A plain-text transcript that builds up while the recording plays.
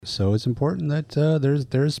So it's important that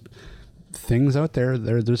there's things out there,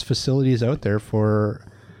 there's facilities out there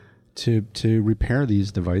to repair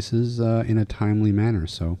these devices in a timely manner.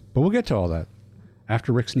 So, but we'll get to all that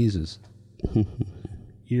after Rick sneezes.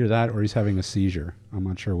 Either that or he's having a seizure. I'm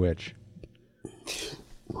not sure which.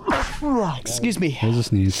 Excuse me. There's a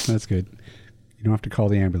sneeze. That's good. You don't have to call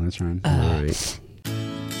the ambulance, Ryan. All right.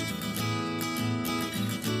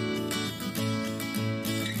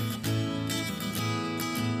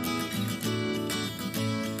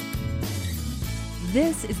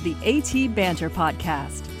 This is the AT Banter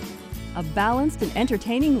Podcast, a balanced and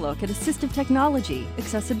entertaining look at assistive technology,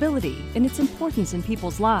 accessibility, and its importance in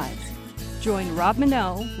people's lives. Join Rob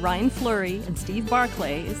Minot, Ryan Fleury, and Steve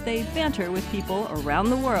Barclay as they banter with people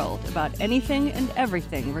around the world about anything and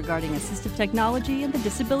everything regarding assistive technology and the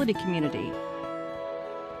disability community.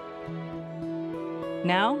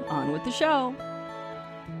 Now, on with the show.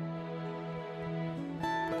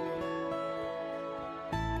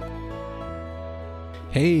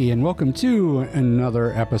 Hey, and welcome to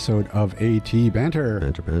another episode of AT Banter.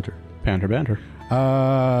 Banter.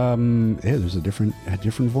 Yeah, there's a different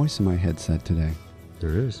voice in my headset today. There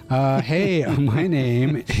is. Hey, my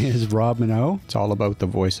name is Rob Minot. It's all about the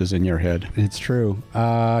voices in your head. It's true.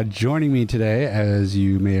 Joining me today, as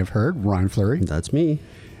you may have heard, Ryan Fleury. That's me.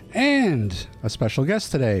 And a special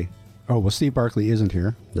guest today. Oh, well, Steve Barclay isn't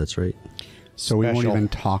here, That's right. so we won't Special. even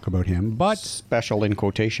talk about him. But Special in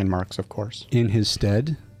quotation marks, of course. in his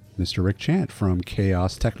stead, Mr. Rick Chant from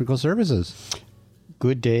Chaos Technical Services.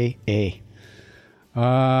 Good day, A.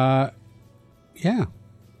 Yeah.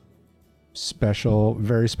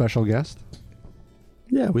 Very special guest.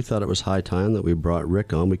 Yeah, we thought it was high time that we brought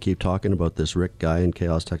Rick on. We keep talking about this Rick guy in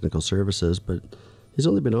Chaos Technical Services, but he's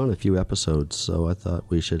only been on a few episodes, so I thought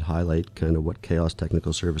we should highlight kind of what Chaos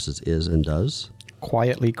Technical Services is and does.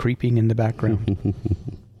 Quietly creeping in the background.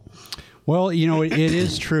 Well, you know, it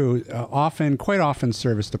is true. Quite often,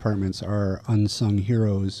 service departments are unsung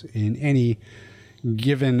heroes in any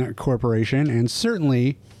given corporation, and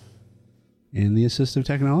certainly in the assistive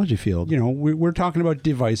technology field. You know, we're talking about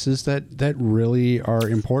devices that really are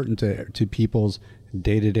important to people's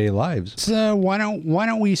day-to-day lives. So why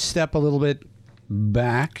don't we step a little bit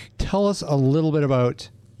back? Tell us a little bit about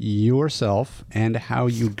yourself and how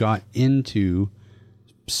you got into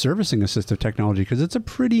servicing assistive technology, because it's a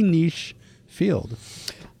pretty niche field.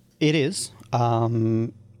 It is.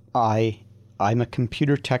 I'm a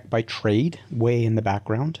computer tech by trade, way in the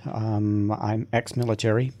background. I'm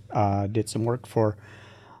ex-military, did some work for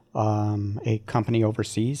a company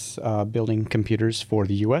overseas, building computers for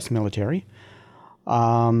the U.S. military.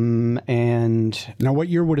 And Now, what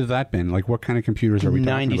year would have that been? Like, what kind of computers are we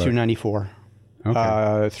talking 90 about? through 94.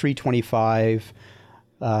 Okay. 325,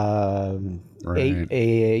 Right.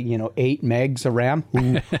 8 megs of RAM.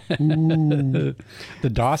 The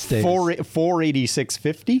DOS days.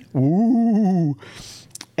 48650. Ooh.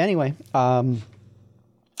 Anyway,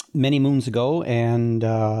 many moons ago, and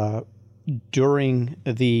during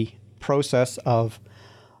the process of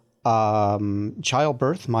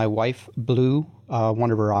childbirth, my wife blew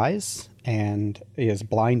one of her eyes and is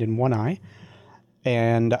blind in one eye.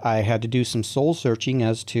 And I had to do some soul searching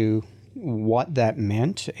as to what that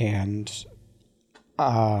meant and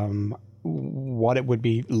what it would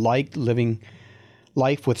be like living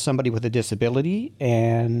life with somebody with a disability.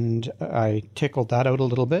 And I tickled that out a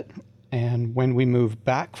little bit. And when we moved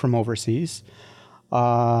back from overseas,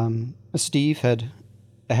 Steve had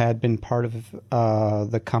been part of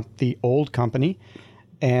the old company,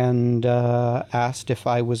 and asked if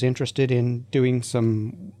I was interested in doing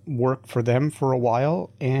some work for them for a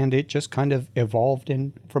while, and it just kind of evolved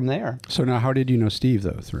in from there. So now, how did you know Steve,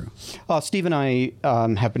 though, through? Steve and I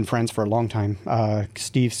have been friends for a long time.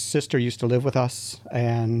 Steve's sister used to live with us,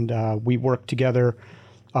 and we worked together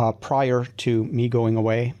prior to me going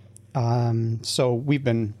away. So we've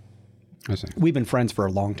been I see. friends for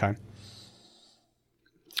a long time.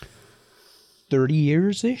 30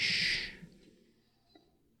 years-ish?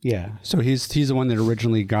 Yeah. So he's the one that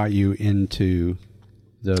originally got you into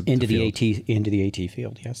the field. into the AT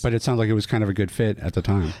field, yes. But it sounds like it was kind of a good fit at the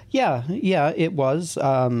time. Yeah, it was.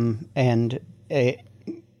 And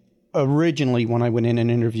originally, when I went in and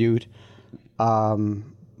interviewed,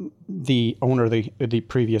 the owner of the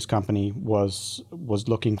previous company was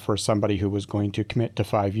looking for somebody who was going to commit to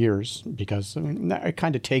 5 years, because it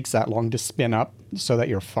kind of takes that long to spin up so that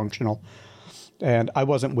you're functional. And I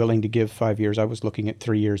wasn't willing to give 5 years. I was looking at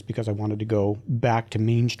 3 years because I wanted to go back to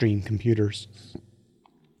mainstream computers.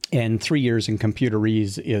 And 3 years in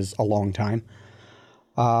computerese is a long time.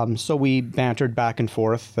 So we bantered back and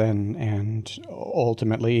forth, and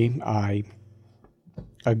ultimately I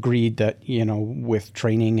agreed that, with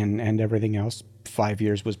training and everything else, 5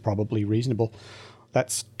 years was probably reasonable.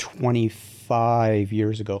 That's 25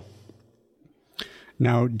 years ago.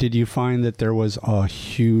 Now, did you find that there was a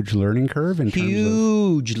huge learning curve in terms of...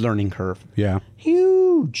 Huge learning curve. Yeah.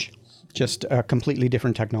 Huge. Just a completely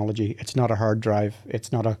different technology. It's not a hard drive.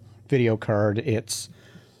 It's not a video card. It's,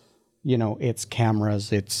 it's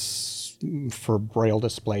cameras. It's for Braille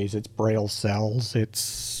displays. It's Braille cells.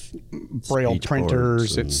 It's Braille Speech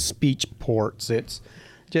printers. ports It's speech ports. It's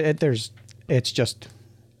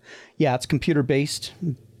computer based,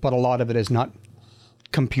 but a lot of it is not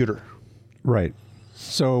computer. Right.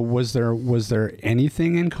 So was there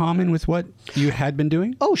anything in common with what you had been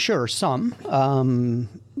doing? Oh, sure, some.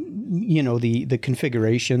 The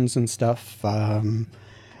configurations and stuff.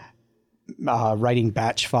 Writing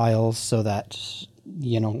batch files so that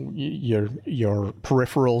your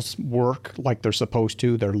peripherals work like they're supposed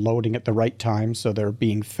to. They're loading at the right time, so they're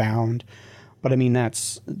being found. But I mean,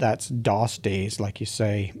 that's DOS days, like you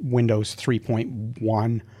say. Windows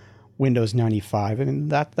 3.1, Windows 95. I mean,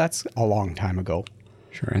 that's a long time ago.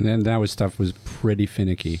 Sure, and then that stuff was pretty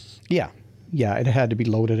finicky. Yeah, it had to be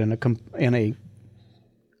loaded in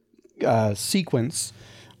a sequence,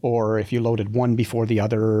 or if you loaded one before the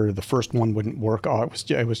other, the first one wouldn't work. Oh,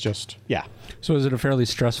 it was just. So is it a fairly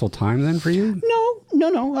stressful time then for you?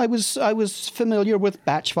 No. I was familiar with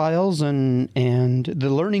batch files, and the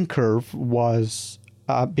learning curve was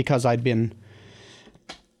because I'd been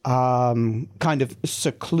kind of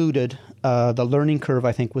secluded. The learning curve,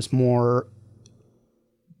 I think, was more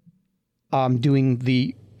doing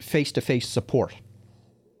the face-to-face support.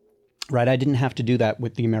 Right, I didn't have to do that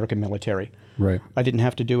with the American military. Right. I didn't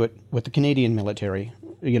have to do it with the Canadian military.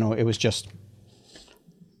 It was just,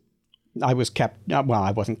 I was kept, well,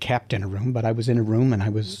 I wasn't kept in a room, but I was in a room and I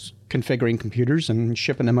was configuring computers and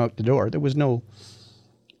shipping them out the door. There was no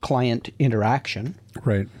client interaction.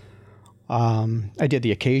 Right. I did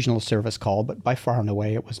the occasional service call, but by far and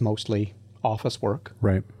away it was mostly office work.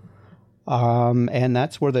 Right. And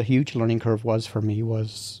that's where the huge learning curve was for me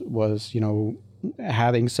was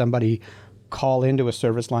having somebody call into a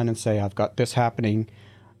service line and say, I've got this happening,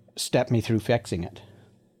 step me through fixing it.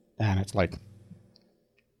 And it's like,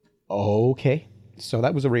 okay. So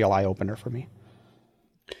that was a real eye-opener for me.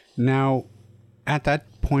 Now, at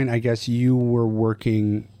that point, I guess you were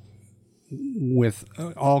working with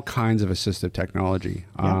all kinds of assistive technology.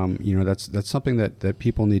 Yeah. That's something that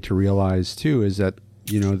people need to realize too, is that,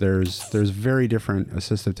 there's very different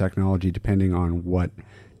assistive technology depending on what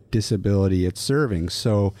disability it's serving.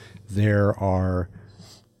 So there are,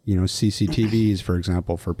 CCTVs, for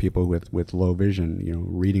example, for people with low vision,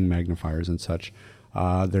 reading magnifiers and such.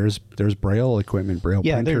 There's Braille equipment, Braille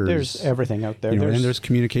printers. There's everything out there. And there's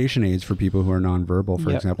communication aids for people who are nonverbal,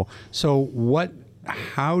 for example. So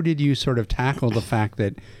how did you sort of tackle the fact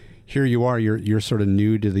that here you are, you're sort of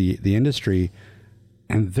new to the industry,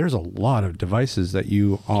 and there's a lot of devices that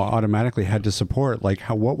you automatically had to support? Like,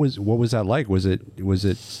 what was that like? Was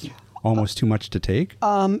it almost too much to take?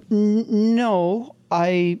 No,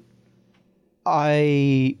 I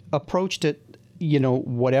approached it.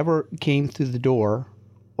 Whatever came through the door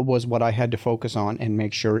was what I had to focus on and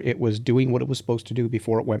make sure it was doing what it was supposed to do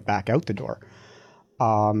before it went back out the door.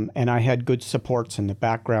 And I had good supports in the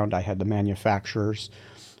background. I had the manufacturers.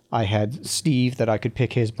 I had Steve that I could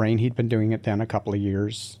pick his brain. He'd been doing it then a couple of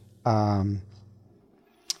years. And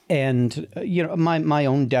my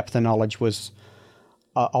own depth of knowledge was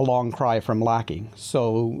a long cry from lacking.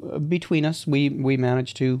 So between us, we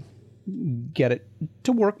managed to get it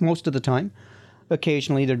to work most of the time.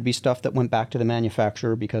 Occasionally, there'd be stuff that went back to the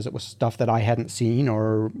manufacturer because it was stuff that I hadn't seen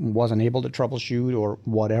or wasn't able to troubleshoot or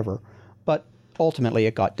whatever. But ultimately,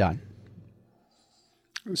 it got done.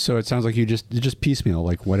 So it sounds like you just piecemeal,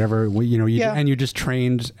 like whatever, and you just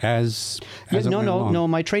trained as it went along. No.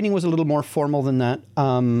 My training was a little more formal than that.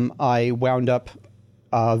 I wound up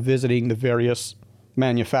visiting the various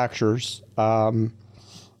manufacturers. I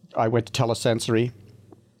went to Telesensory.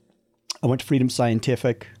 I went to Freedom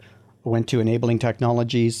Scientific. I went to Enabling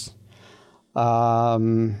Technologies. I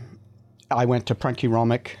went to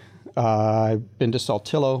Prunky-Romic. I've been to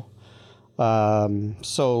Saltillo. I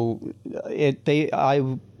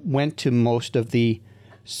went to most of the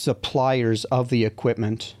suppliers of the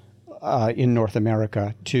equipment in North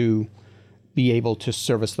America to be able to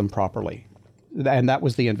service them properly. And that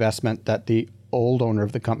was the investment that the old owner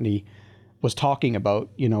of the company was talking about.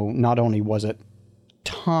 Not only was it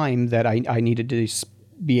time that I needed to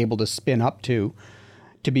be able to spin up to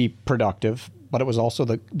be productive, but it was also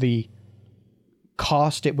the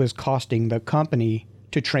cost it was costing the company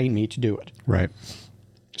to train me to do it. Right.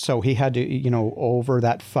 So he had to, over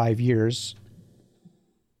that 5 years,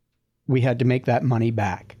 we had to make that money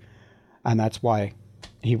back. And that's why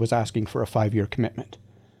he was asking for a 5-year commitment.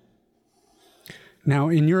 Now,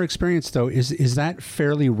 in your experience, though, is that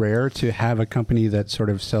fairly rare to have a company that sort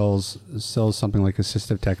of sells something like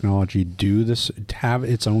assistive technology to have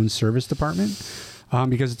its own service department?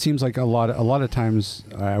 Because it seems like a lot of times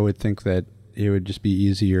I would think that it would just be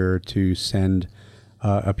easier to send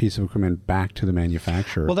a piece of equipment back to the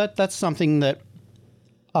manufacturer. Well, that's something that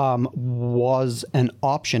was an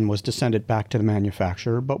option, was to send it back to the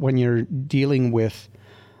manufacturer. But when you're dealing with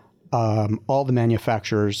all the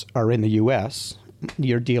manufacturers are in the U.S.,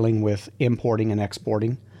 you're dealing with importing and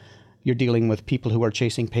exporting. You're dealing with people who are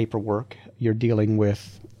chasing paperwork. You're dealing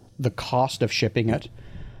with the cost of shipping it.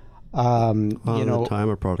 The time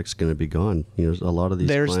a product's going to be gone. A lot of these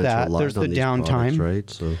there's clients that. rely There's on the these downtime,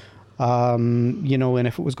 products, right? So, and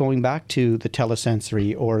if it was going back to the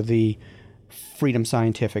Telesensory or the Freedom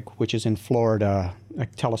Scientific, which is in Florida,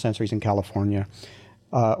 Telesensory's in California,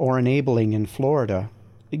 or Enabling in Florida,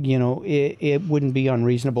 it wouldn't be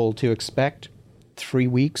unreasonable to expect 3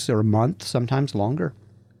 weeks or a month, sometimes longer.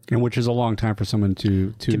 And which is a long time for someone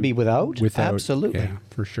to be without? Absolutely. Yeah,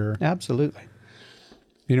 for sure. Absolutely.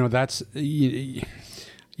 That's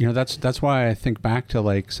that's why I think back to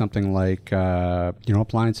like something like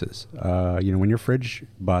appliances. When your fridge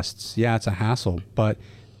busts, yeah, it's a hassle, but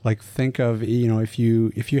like think of if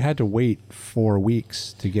you had to wait 4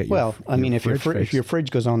 weeks to get if your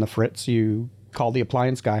fridge goes on the fritz, you call the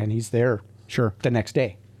appliance guy and he's there the next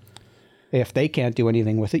day. If they can't do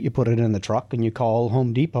anything with it, you put it in the truck and you call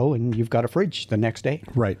Home Depot and you've got a fridge the next day.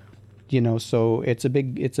 Right. So it's a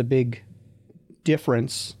big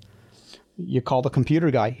difference. You call the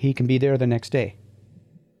computer guy, he can be there the next day.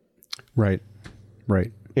 Right.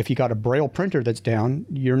 If you got a Braille printer that's down,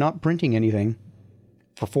 you're not printing anything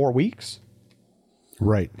for 4 weeks.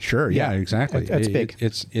 Right. Sure. Yeah, exactly. That's big.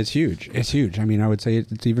 It's huge. It's huge. I mean, I would say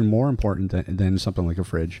it's even more important than something like a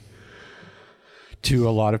fridge to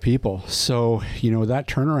a lot of people. So, that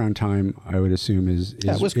turnaround time, I would assume it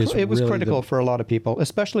was really critical for a lot of people,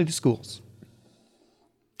 especially the schools.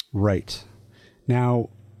 Right. Now,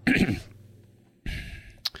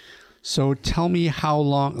 so tell me how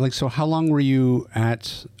long were you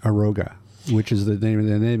at Aroga, which is the name of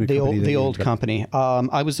the company? The old company.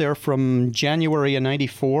 I was there from January of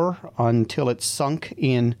 94 until it sunk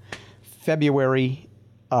in February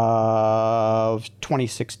of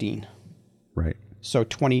 2016. Right. So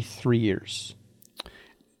 23 years.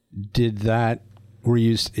 Were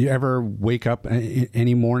you ever wake up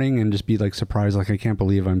any morning and just be like surprised, like I can't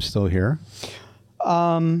believe I'm still here?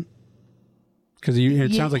 Because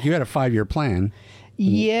it sounds like you had a 5-year plan.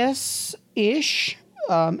 Yes-ish.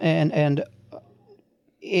 And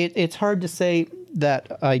it's hard to say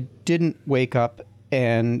that I didn't wake up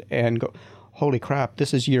and go, holy crap,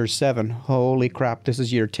 this is year 7. Holy crap, this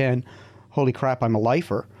is year 10. Holy crap, I'm a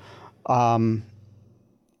lifer.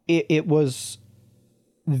 It was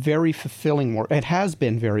very fulfilling work. It has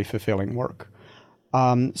been very fulfilling work.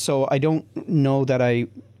 So I don't know that I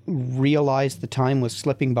realized the time was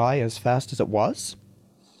slipping by as fast as it was.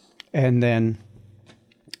 And then,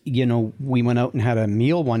 we went out and had a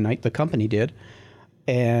meal one night, the company did,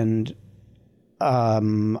 and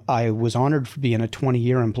I was honored for being a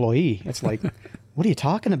 20-year employee. It's like, what are you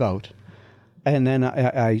talking about? And then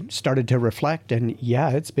I started to reflect, and yeah,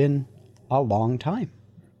 it's been a long time.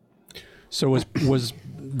 So was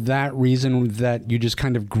that reason that you just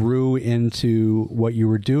kind of grew into what you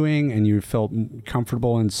were doing and you felt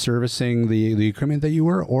comfortable in servicing the equipment that you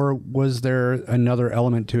were, or was there another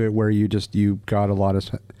element to it where you got a lot of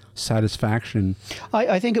satisfaction?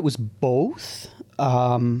 I think it was both.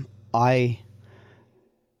 As I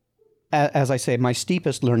say, my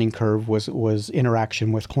steepest learning curve was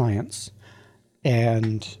interaction with clients,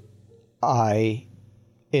 and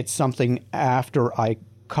it's something after I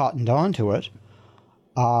cottoned onto it,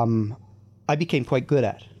 I became quite good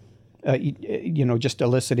at. Just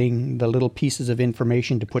eliciting the little pieces of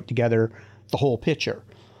information to put together the whole picture.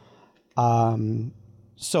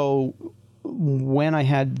 So when I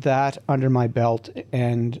had that under my belt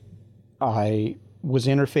and I was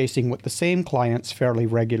interfacing with the same clients fairly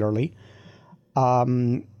regularly,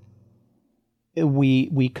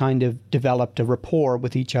 we kind of developed a rapport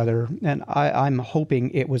with each other, and I'm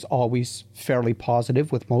hoping it was always fairly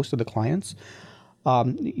positive with most of the clients.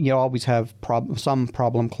 You always have some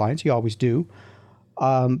problem clients, you always do.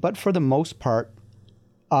 But for the most part,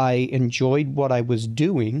 I enjoyed what I was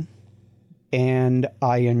doing, and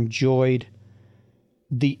I enjoyed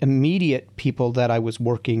the immediate people that I was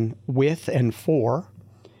working with and for.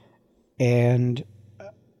 And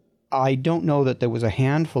I don't know that there was a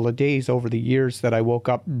handful of days over the years that I woke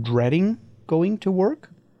up dreading going to work.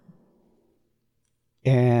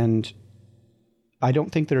 And I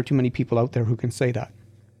don't think there are too many people out there who can say that.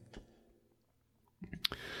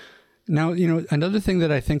 Now, another thing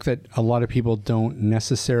that I think that a lot of people don't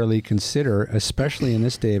necessarily consider, especially in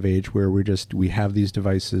this day of age where we have these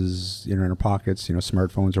devices in our pockets,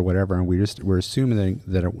 smartphones or whatever, and we're assuming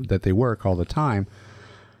that they work all the time.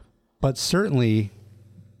 But certainly,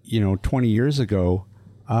 20 years ago,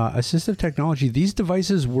 assistive technology, these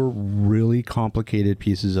devices were really complicated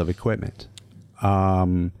pieces of equipment.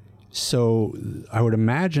 So I would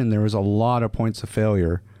imagine there was a lot of points of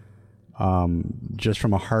failure, just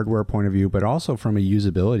from a hardware point of view, but also from a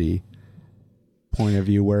usability point of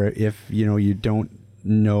view, where if, you don't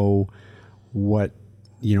know what,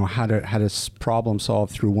 how to problem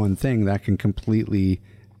solve through one thing, that can completely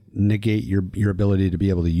negate your ability to be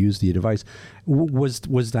able to use the device.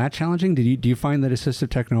 Was that challenging? Do you find that assistive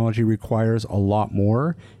technology requires a lot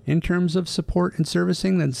more in terms of support and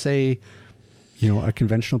servicing than, say, a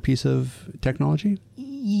conventional piece of technology?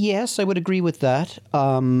 Yes, I would agree with that.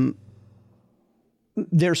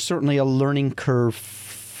 There's certainly a learning curve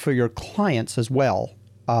for your clients as well.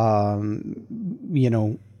 I'm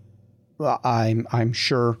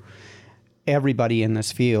sure everybody in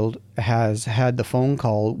this field has had the phone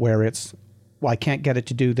call where it's, well, I can't get it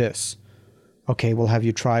to do this. Okay, well, have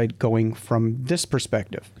you tried going from this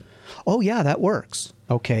perspective? Oh, yeah, that works.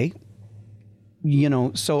 Okay.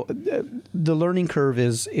 So the learning curve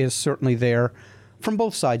is certainly there from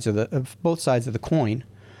both sides of the coin.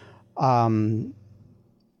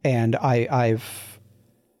 And I've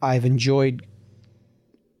enjoyed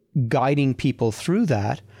guiding people through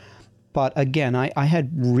that. But again, I had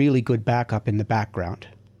really good backup in the background.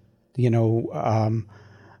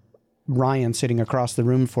 Ryan sitting across the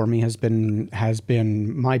room for me has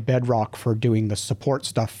been my bedrock for doing the support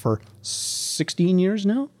stuff for 16 years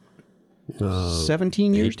now.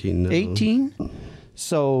 17 years? 18 now. 18?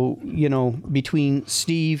 So, between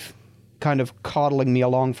Steve kind of coddling me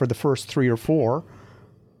along for the first 3 or 4,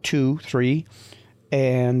 2, 3,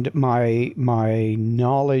 and my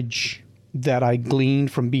knowledge that I gleaned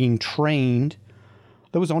from being trained,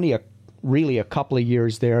 there was only really a couple of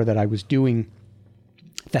years there that I was doing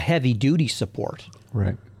the heavy duty support.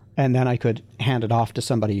 Right. And then I could hand it off to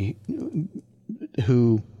somebody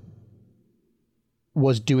who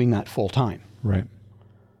was doing that full time. Right.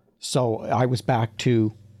 So I was back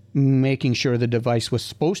to making sure the device was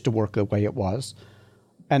supposed to work the way it was,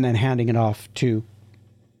 and then handing it off to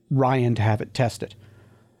Ryan to have it tested.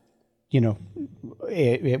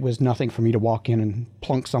 It was nothing for me to walk in and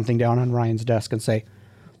plunk something down on Ryan's desk and say,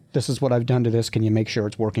 this is what I've done to this. Can you make sure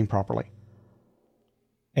it's working properly?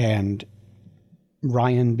 And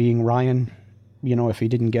Ryan being Ryan, if he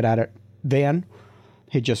didn't get at it then,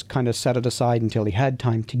 he'd just kind of set it aside until he had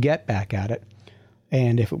time to get back at it.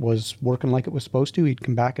 And if it was working like it was supposed to, he'd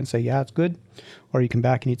come back and say, yeah, it's good. Or he'd come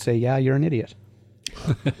back and he'd say, yeah, you're an idiot.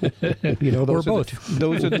 Those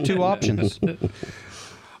are the two options.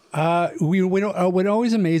 What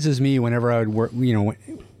always amazes me whenever I would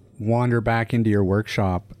wander back into your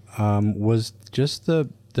workshop was just the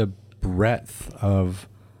breadth of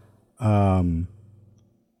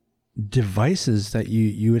devices that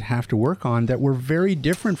you would have to work on that were very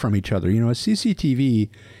different from each other. A CCTV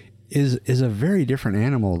is a very different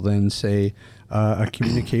animal than, say, a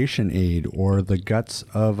communication aid or the guts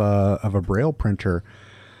of a Braille printer.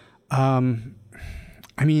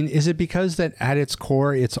 Is it because that at its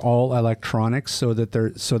core it's all electronics, so that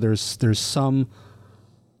there's some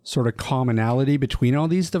sort of commonality between all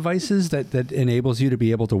these devices that enables you to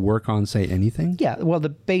be able to work on, say, anything? Yeah, well, the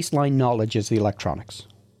baseline knowledge is the electronics.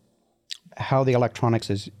 How the electronics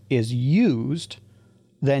is used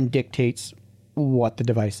then dictates what the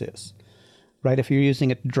device is, right? If you're using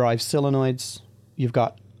it to drive solenoids, you've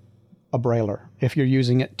got a Brailler. If you're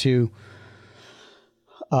using it to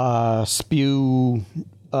spew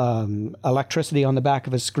electricity on the back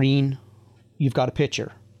of a screen, you've got a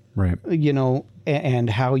pitcher. Right. And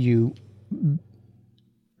how you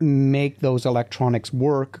make those electronics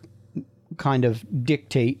work kind of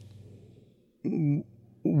dictate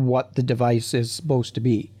what the device is supposed to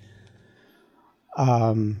be.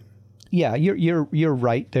 Yeah, you're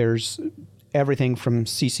right. There's everything from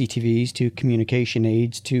CCTVs to communication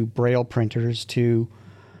aids to Braille printers to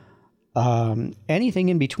anything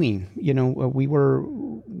in between.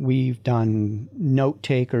 We've done note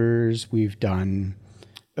takers. We've done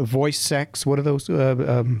voice sex. What are those?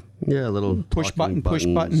 Little push button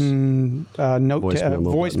note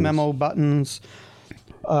voice memo buttons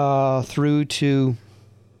through to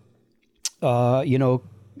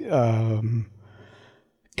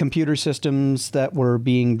computer systems that were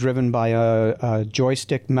being driven by a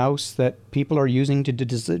joystick mouse that people are using to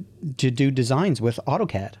do designs with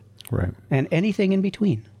AutoCAD. Right. And anything in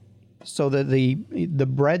between. So the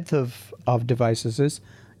breadth of devices is,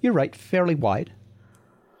 you're right, fairly wide.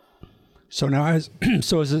 So now, as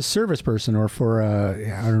a service person, or for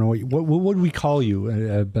I don't know what would we call you?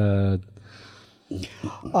 I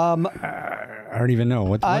don't even know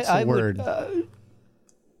what's the word.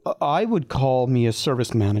 I would call me a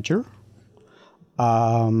service manager,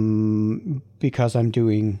 because I'm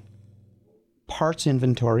doing parts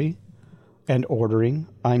inventory and ordering.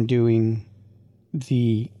 I'm doing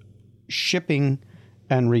the shipping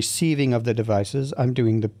and receiving of the devices. I'm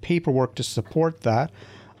doing the paperwork to support that.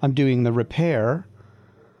 I'm doing the repair,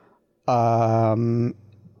 and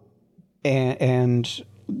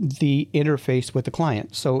the interface with the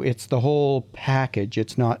client. So it's the whole package.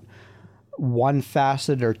 It's not one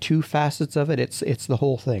facet or two facets of it. It's the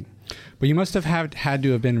whole thing. But you must have had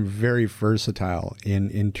to have been very versatile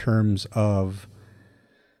in terms of,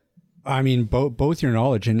 I mean, both your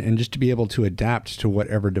knowledge and just to be able to adapt to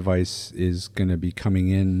whatever device is going to be coming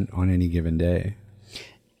in on any given day.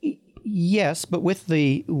 Yes, but with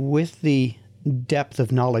the depth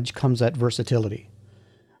of knowledge comes that versatility,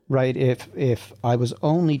 right? If I was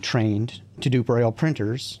only trained to do Braille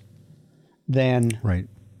printers, then right,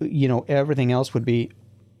 everything else would be,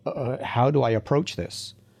 how do I approach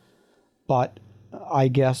this? But I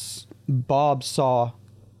guess Bob saw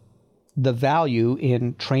the value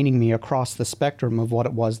in training me across the spectrum of what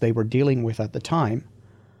it was they were dealing with at the time,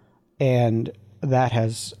 and that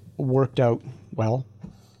has worked out well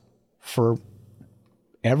for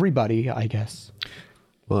everybody, I guess.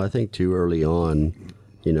 Well, I think too early on,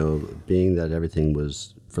 being that everything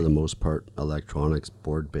was for the most part electronics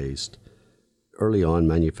board-based, early on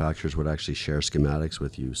manufacturers would actually share schematics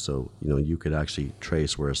with you. So, you could actually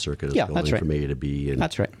trace where a circuit is going from A to B. And,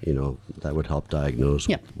 that's right. That would help diagnose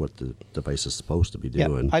what the device is supposed to be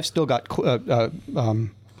doing. Yeah. I've still got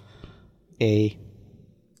a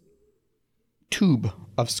tube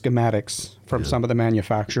of schematics from some of the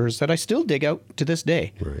manufacturers that I still dig out to this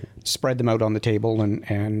day. Right. Spread them out on the table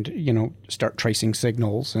and start tracing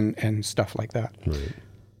signals and stuff like that. Right.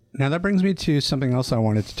 Now that brings me to something else I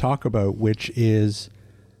wanted to talk about, which is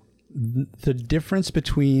the difference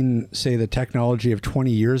between, say, the technology of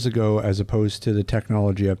 20 years ago as opposed to the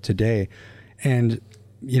technology of today. And,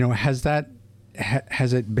 has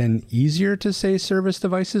it been easier to, say, service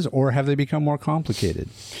devices, or have they become more complicated?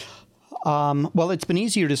 Well, it's been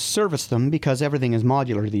easier to service them because everything is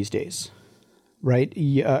modular these days, right?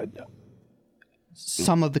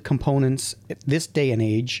 Some of the components at this day and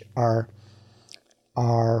age are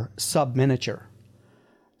sub-miniature.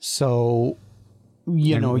 So,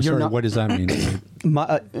 you're not... What does that mean?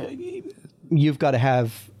 You've got to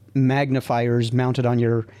have magnifiers mounted on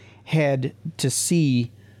your head to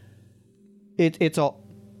see. It's all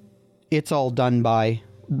done by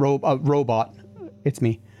robot. It's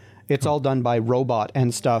me. It's all done by robot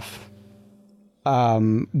and stuff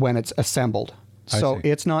when it's assembled. So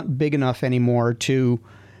it's not big enough anymore to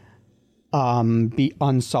be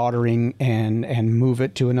unsoldering and move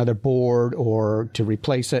it to another board or to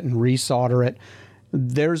replace it and resolder it.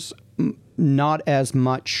 There's not as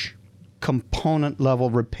much component level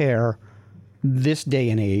repair this day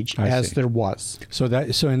and age as there was. So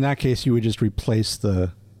in that case, you would just replace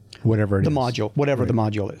the whatever it is. The module, whatever the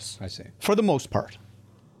module is. I see. For the most part.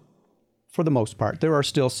 There are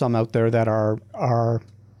still some out there that are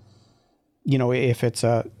if it's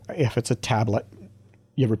a tablet,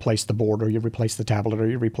 you replace the board, or you replace the tablet, or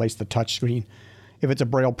you replace the touch screen. If it's a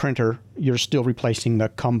Braille printer, you're still replacing the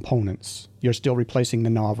components. You're still replacing the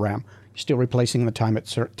nav RAM. You're still replacing the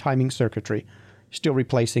timing circuitry. You're still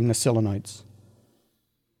replacing the solenoids.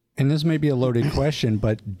 And this may be a loaded question,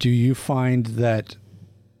 but do you find that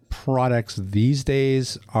products these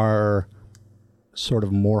days are sort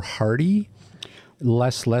of more hardy,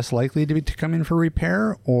 less likely to come in for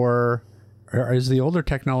repair, or is the older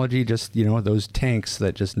technology just, those tanks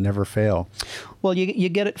that just never fail? Well, you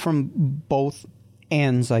get it from both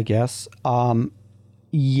ends, I guess.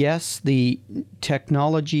 Yes, the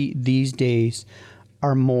technology these days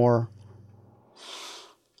are more,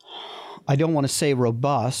 I don't want to say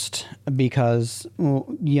robust, because,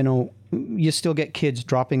 you still get kids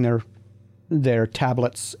dropping their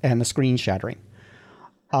tablets and the screen shattering.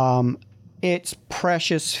 It's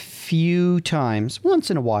precious few times,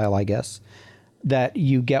 once in a while, I guess, that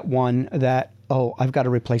you get one that, I've got to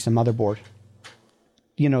replace a motherboard.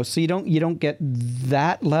 So you don't get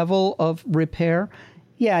that level of repair.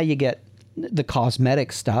 Yeah, you get the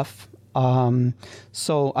cosmetic stuff,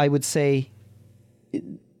 So I would say,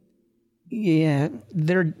 yeah,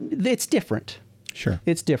 it's different. Sure.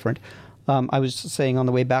 It's different. I was saying on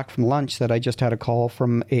the way back from lunch that I just had a call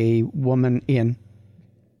from a woman in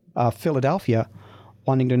Philadelphia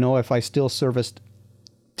wanting to know if I still serviced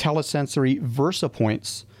telesensory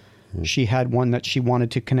VersaPoints. She had one that she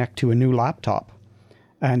wanted to connect to a new laptop.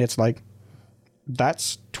 And it's like,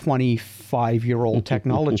 that's 25-year-old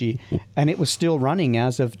technology. And it was still running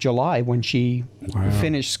as of July when she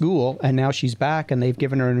finished school. And now she's back and they've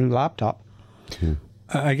given her a new laptop.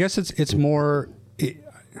 I guess it's more...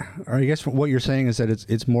 Or I guess what you're saying is that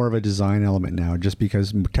it's more of a design element now, just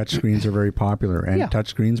because touchscreens are very popular and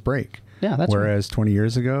touchscreens break. Yeah, that's Whereas 20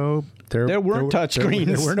 years ago, there weren't touchscreens.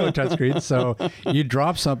 There were no touchscreens, so you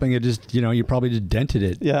drop something, it just you probably just dented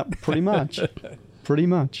it. Yeah, pretty much, pretty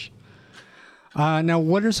much. Now,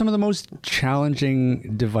 what are some of the most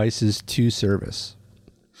challenging devices to service?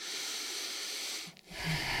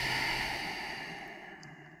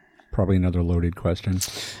 Probably another loaded question.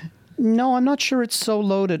 No, I'm not sure it's so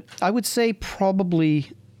loaded. I would say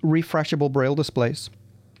probably refreshable braille displays.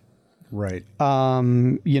 Right.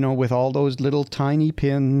 With all those little tiny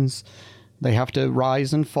pins, they have to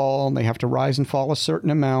rise and fall, and they have to rise and fall a certain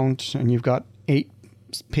amount, and you've got 8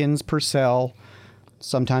 pins per cell.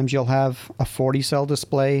 Sometimes you'll have a 40-cell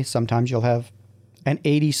display. Sometimes you'll have an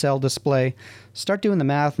 80-cell display. Start doing the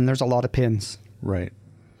math, and there's a lot of pins. Right.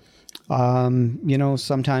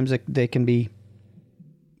 Sometimes they can be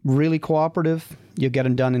really cooperative. You get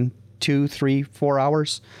them done in 2, 3, 4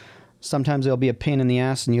 hours. Sometimes they'll be a pain in the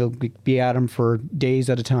ass and you'll be at them for days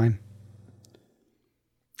at a time.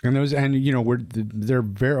 And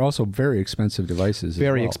they're also very expensive devices.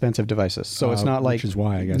 Very expensive devices. So it's not like, which is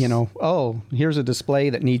why, I guess, here's a display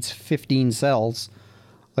that needs 15 cells.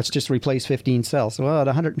 Let's just replace 15 cells. Well, at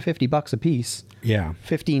 $150 a piece. Yeah.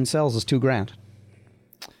 15 cells is $2,000.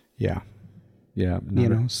 Yeah. Yeah.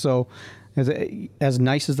 So as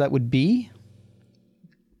nice as that would be,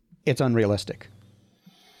 it's unrealistic.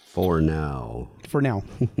 For now.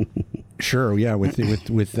 Sure. Yeah. With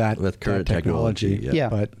that with current technology. Yeah.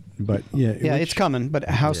 But it's coming. But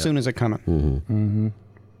how soon is it coming? Mm-hmm. Mm-hmm.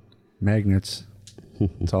 Magnets.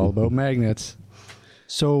 It's all about magnets.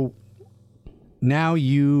 So now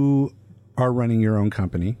you are running your own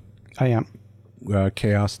company. I am.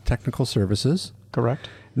 Chaos Technical Services. Correct.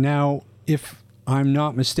 Now, if I'm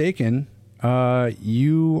not mistaken,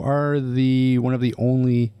 you are one of the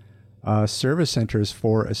only service centers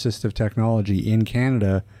for assistive technology in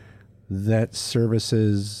Canada that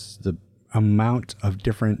services the amount of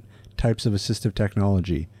different types of assistive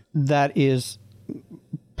technology. That is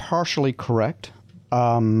partially correct.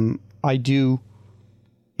 I do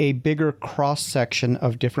a bigger cross-section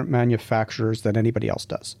of different manufacturers than anybody else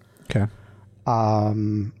does. Okay.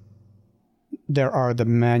 There are the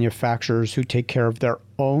manufacturers who take care of their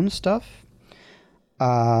own stuff.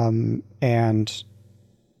 And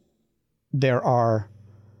there are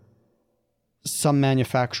some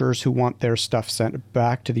manufacturers who want their stuff sent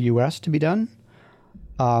back to the U.S. to be done.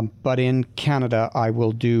 But in Canada, I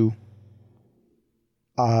will do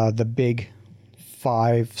the big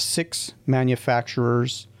 5, 6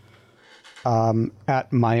 manufacturers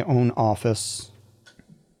at my own office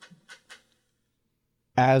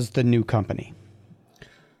as the new company.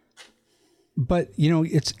 But,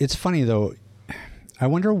 it's funny, though. I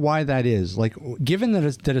wonder why that is. Like, given that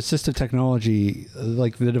assistive technology,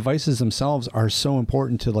 like the devices themselves are so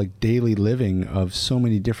important to like daily living of so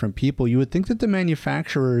many different people, you would think that the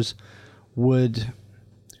manufacturers would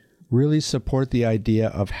really support the idea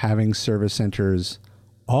of having service centers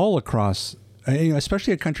all across,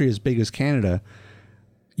 especially a country as big as Canada,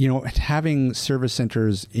 having service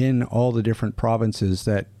centers in all the different provinces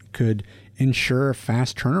that could ensure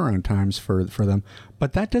fast turnaround times for them.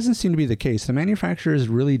 But that doesn't seem to be the case. The manufacturers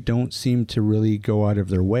really don't seem to really go out of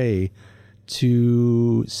their way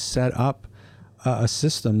to set up a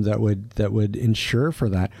system that would ensure for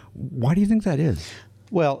that. Why do you think that is?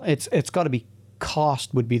 Well, it's got to be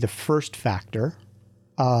cost would be the first factor.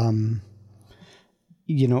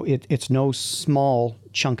 It's no small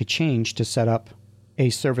chunk of change to set up a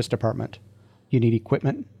service department. You need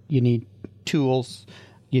equipment, you need tools,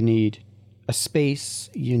 you need a space,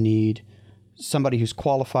 you need somebody who's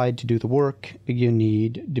qualified to do the work, you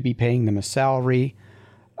need to be paying them a salary,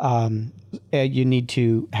 you need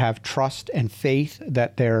to have trust and faith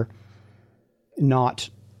that they're not,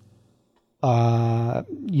 that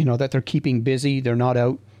they're keeping busy, they're not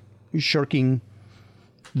out shirking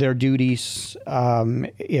their duties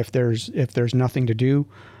if there's nothing to do.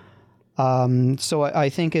 So I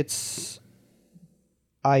think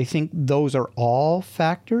those are all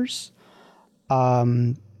factors.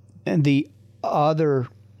 And the other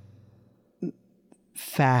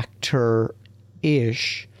factor-ish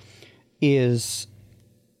is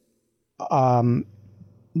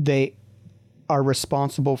they are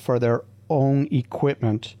responsible for their own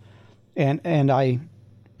equipment. And I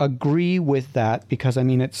agree with that because, I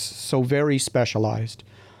mean, it's so very specialized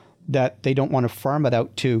that they don't want to farm it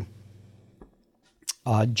out to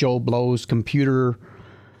Joe Blow's computer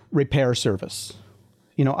repair service.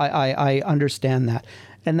 You know, I understand that.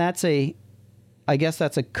 And that's I guess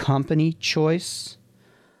that's a company choice.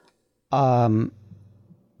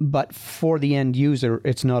 But for the end user,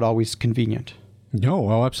 it's not always convenient.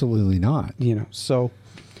 No, oh, absolutely not. You know, so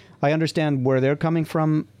I understand where they're coming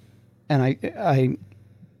from, and I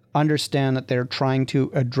understand that they're trying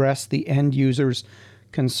to address the end user's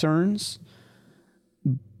concerns,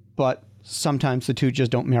 but sometimes the two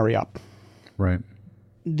just don't marry up. Right.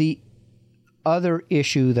 The other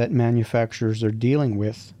issue that manufacturers are dealing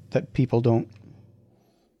with that people don't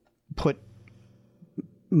put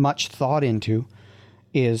much thought into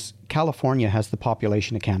is California has the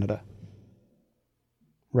population of Canada.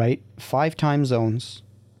 Right? 5 time zones.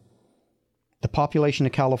 The population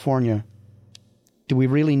of California. Do we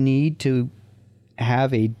really need to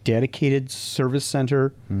have a dedicated service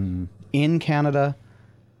center in Canada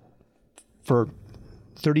for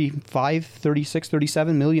 35, 36,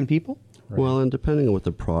 37 million people? Right. Well, and depending on what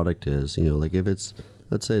the product is, you know, like if it's,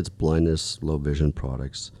 let's say it's blindness, low vision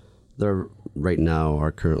products, there right now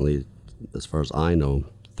are currently, as far as I know,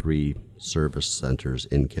 3 service centers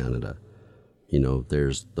in Canada. You know,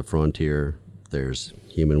 there's the Frontier, there's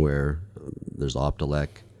Humanware, there's Optelec,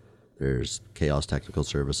 there's Chaos Technical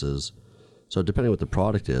Services. So depending on what the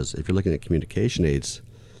product is, if you're looking at communication aids,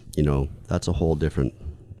 you know, that's a whole different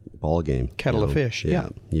ballgame. Kettle of fish, yeah.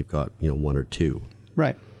 You've got, 1 or 2.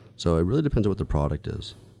 Right. So it really depends on what the product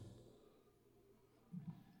is.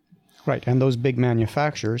 Right, and those big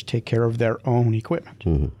manufacturers take care of their own equipment.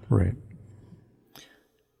 Mm-hmm. Right.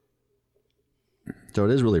 So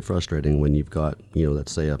it is really frustrating when you've got,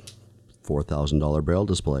 let's say a $4,000 braille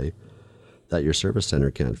display that your service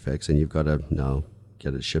center can't fix, and you've got to now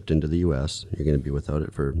get it shipped into the U.S. You're going to be without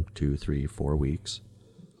it for 2, 3, 4 weeks,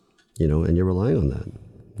 and you're relying on that.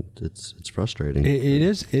 It's frustrating. It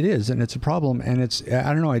is, and it's a problem. And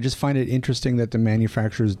I don't know, I just find it interesting that the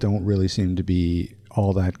manufacturers don't really seem to be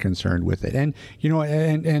all that concerned with it. And,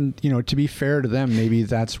 to be fair to them, maybe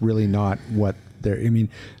that's really not what the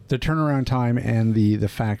turnaround time and the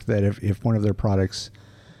fact that if one of their products,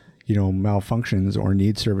 malfunctions or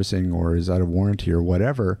needs servicing or is out of warranty or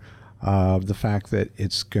whatever, the fact that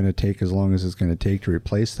it's going to take as long as it's going to take to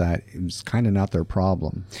replace that is kind of not their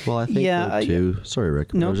problem. Well, I think too. Sorry,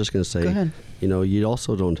 Rick. No, I was just going to say, go ahead. You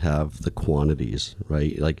also don't have the quantities,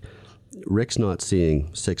 right? Like Rick's not seeing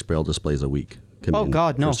 6 braille displays a week come in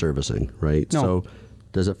for servicing, right? No. So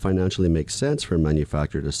does it financially make sense for a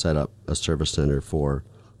manufacturer to set up a service center for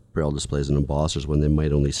braille displays and embossers when they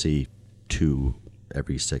might only see 2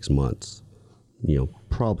 every 6 months?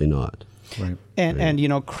 Probably not. Right.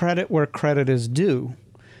 And credit where credit is due.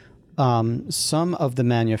 Some of the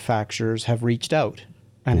manufacturers have reached out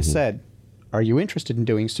and said, are you interested in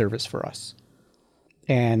doing service for us?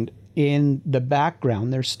 And in the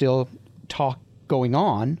background, there's still talk going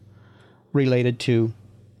on related to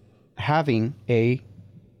having a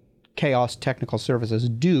Chaos Technical Services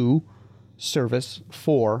do service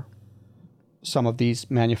for some of these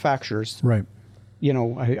manufacturers. Right.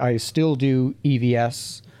 I still do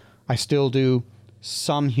EVS. I still do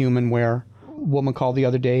some Humanware. A woman called the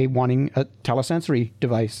other day wanting a telesensory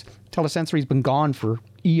device. Telesensory's been gone for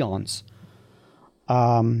eons.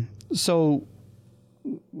 So,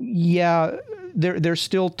 yeah, there's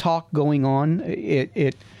still talk going on.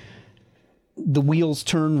 The wheels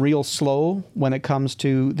turn real slow when it comes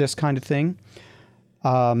to this kind of thing.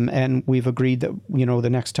 And we've agreed that, the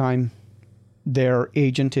next time their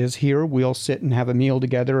agent is here, we'll sit and have a meal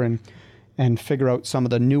together and figure out some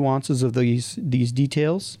of the nuances of these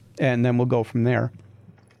details, and then we'll go from there.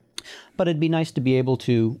 But it'd be nice to be able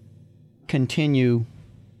to continue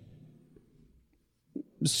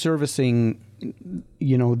servicing,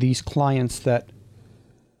 these clients that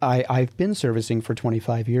I've been servicing for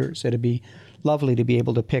 25 years. It'd be lovely to be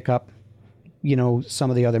able to pick up,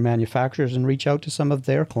 some of the other manufacturers and reach out to some of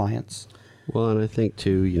their clients. Well, and I think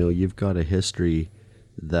too, you've got a history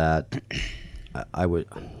that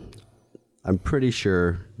I'm pretty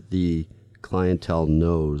sure the clientele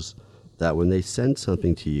knows that when they send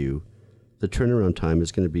something to you, the turnaround time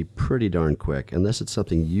is going to be pretty darn quick, unless it's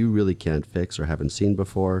something you really can't fix or haven't seen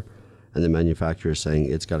before, and the manufacturer is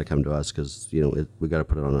saying it's got to come to us because we got to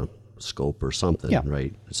put it on a scope or something, Yeah.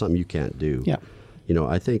 right? It's something you can't do. Yeah. You know,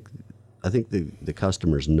 I think the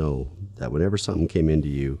customers know that whenever something came into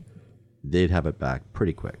you, they'd have it back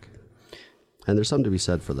pretty quick. And there's something to be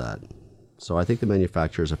said for that. So I think the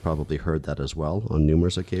manufacturers have probably heard that as well on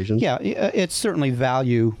numerous occasions. Yeah, it's certainly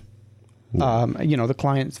value. You know, the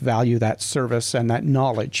clients value that service and that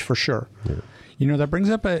knowledge for sure. Yeah. You know, that brings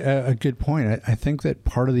up a good point. I think that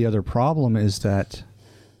part of the other problem is that,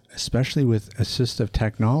 especially with assistive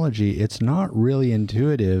technology, it's not really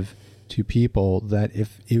intuitive to people that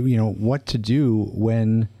you know, what to do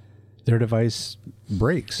when their device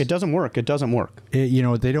breaks. It doesn't work. It doesn't work. You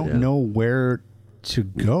know, they don't know where to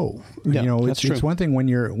go. Yeah, you know, that's it's true. one thing when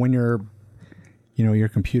your you know, your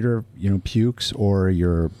computer, you know, pukes, or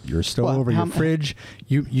your stove Well, or your fridge,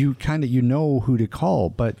 you kind of, you know who to call,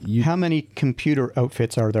 but you How many computer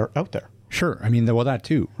outfits are there out there? sure. I mean, well, that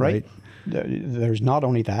too, right? There's not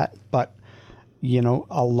only that, but you know,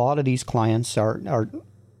 a lot of these clients are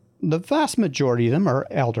the vast majority of them are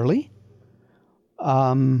elderly,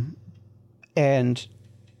 and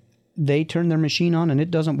they turn their machine on and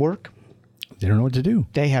it doesn't work. They don't know what to do.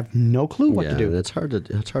 They have no clue what Yeah, to do. and it's hard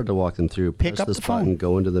to walk them through. Pick Press up this the phone. button,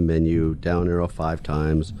 go into the menu, down arrow 5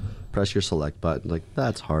 times, press your select button. Like,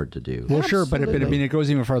 that's hard to do. Well, sure, but I mean, it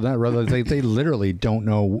goes even further than that. Rather, they literally don't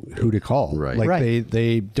know who to call. Right. Like Right.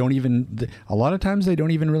 they don't even. A lot of times they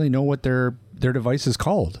don't even really know what their device is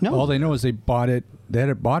called. No. All they know is they bought it. They had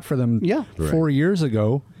it bought for them. Yeah. 4 years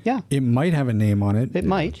ago. Yeah. It might have a name on it. It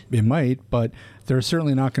might. It might, but they're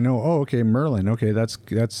certainly not going to know. Oh, okay, Merlin. Okay, that's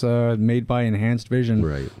made by Enhanced Vision.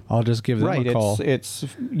 Right. I'll just give them Right. a call. It's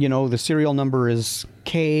you know, the serial number is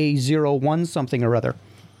K01 something or other.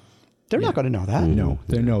 They're not going to know that.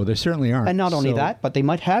 No, they certainly aren't. And not only So- that, but they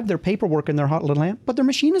might have their paperwork in their hot little lamp, but their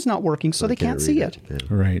machine is not working, so they can't see read it. Yeah.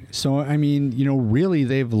 Right. So, I mean, you know, really,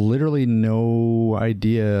 they've literally no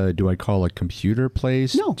idea. Do I call a computer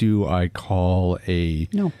place? No. Do I call a...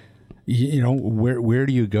 No. You know, where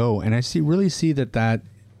do you go? And I really see that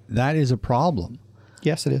is a problem.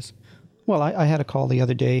 Yes, it is. Well, I had a call the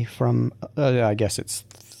other day from, I guess it's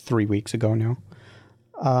 3 weeks ago now,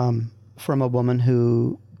 from a woman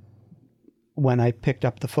who, when I picked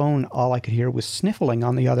up the phone, all I could hear was sniffling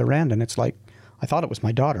on the other end. And it's like, I thought it was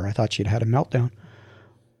my daughter. I thought she'd had a meltdown.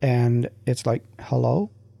 And it's like,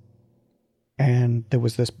 hello? And there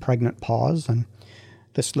was this pregnant pause, and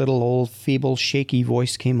this little old feeble shaky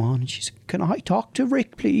voice came on, and she said, "Can I talk to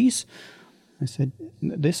Rick, please?" I said,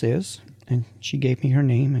 "This is." And she gave me her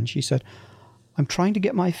name, and she said, "I'm trying to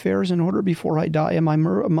get my affairs in order before I die, and my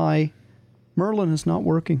Merlin is not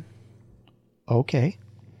working." Okay.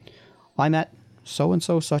 "I'm at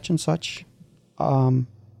so-and-so, such and such.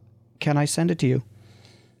 Can I send it to you?"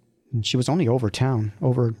 And she was only over town,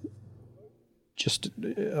 just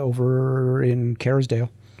over in Kerrisdale.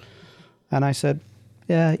 And I said,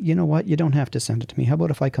 "Yeah, you know what? You don't have to send it to me. How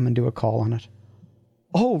about if I come and do a call on it?"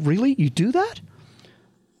 "Oh, really? You do that?"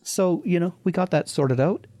 So, you know, we got that sorted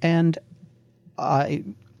out, and I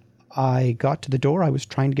got to the door. I was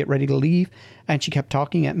trying to get ready to leave, and she kept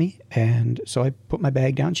talking at me. And so I put my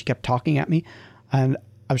bag down. She kept talking at me, and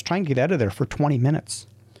I was trying to get out of there for 20 minutes.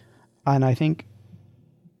 And I think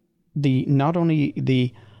not only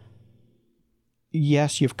the,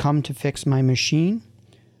 yes, you've come to fix my machine,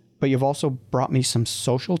 but you've also brought me some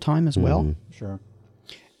social time as well. Sure.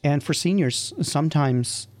 And for seniors,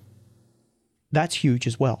 sometimes that's huge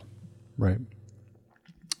as well. Right.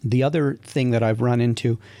 The other thing that I've run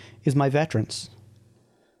into is my veterans.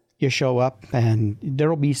 You show up and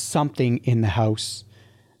there'll be something in the house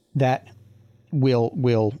that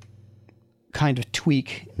will kind of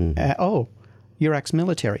tweak. Oh, you're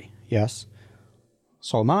ex-military. Yes.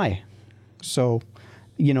 So am I. So,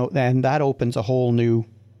 you know, and that opens a whole new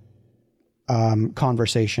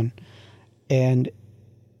conversation. And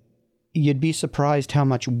you'd be surprised how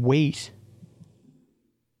much weight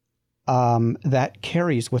that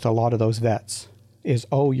carries with a lot of those vets is,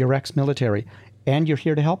 oh, you're ex-military and you're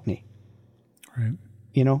here to help me. Right.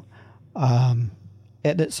 You know,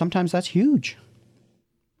 sometimes that's huge.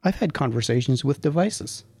 I've had conversations with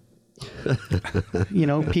devices. You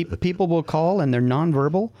know, people will call and they're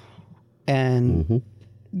nonverbal, and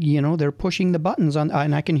you know, they're pushing the buttons on,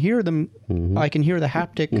 and I can hear them. I can hear the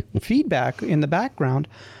haptic feedback in the background,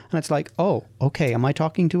 and it's like, oh, okay, am I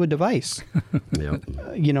talking to a device? Yep.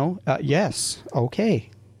 You know, yes, okay.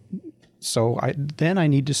 So I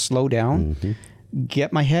need to slow down,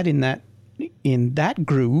 get my head in that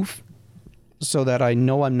groove, so that I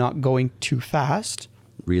know I'm not going too fast.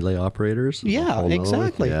 Relay operators? Yeah, A whole nother one?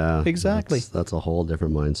 exactly. Yeah, Exactly. That's a whole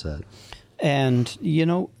different mindset. And, you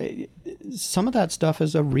know, some of that stuff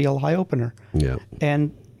is a real eye-opener. Yeah.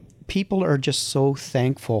 And people are just so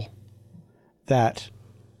thankful that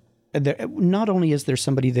not only is there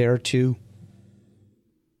somebody there to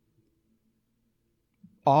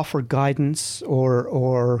offer guidance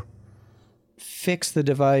or fix the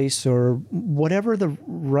device or whatever the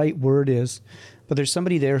right word is, but there's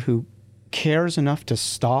somebody there who cares enough to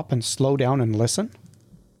stop and slow down and listen.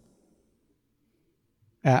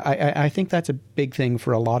 I think that's a big thing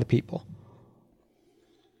for a lot of people.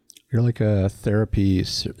 You're like a therapy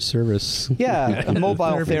service. Yeah, a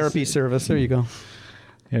mobile therapy service. There you go.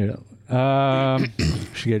 Yeah.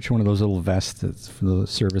 Should get you one of those little vests that's for the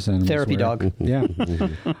service animals. Therapy wear. dog. Yeah.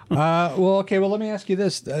 Well, let me ask you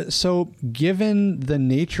this. So given the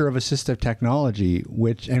nature of assistive technology,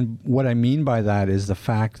 and what I mean by that is the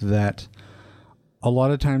fact that a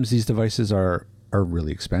lot of times these devices are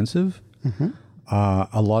really expensive. Mm-hmm.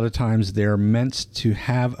 A lot of times they're meant to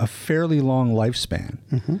have a fairly long lifespan.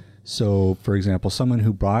 Mm-hmm. So, for example, someone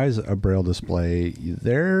who buys a Braille display,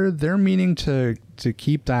 they're meaning to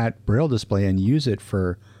keep that Braille display and use it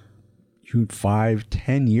for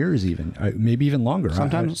 5-10 years, even maybe even longer.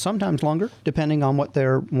 Sometimes longer, depending on what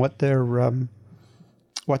their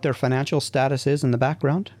financial status is in the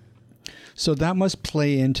background. So that must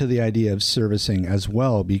play into the idea of servicing as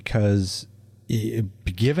well, because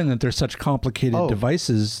given that they're such complicated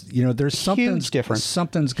devices, there's something's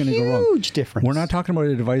going to go wrong. Huge difference. We're not talking about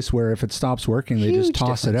a device where if it stops working, they just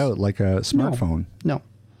toss it out like a smartphone. No.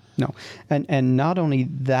 And not only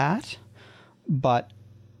that, but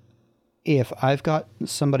if I've got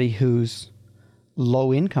somebody who's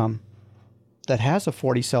low income that has a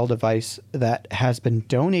 40-cell device that has been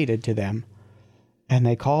donated to them, and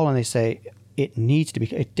they call and they say,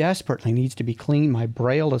 it desperately needs to be clean. My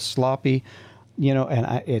Braille is sloppy.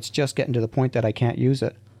 And it's just getting to the point that I can't use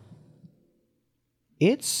it.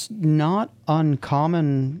 It's not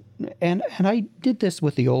uncommon, and I did this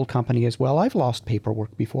with the old company as well. I've lost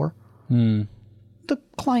paperwork before. The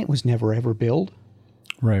client was never ever billed.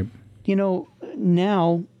 Right.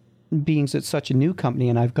 Now, being it's such a new company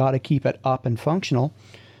and I've got to keep it up and functional,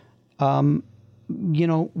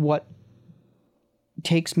 what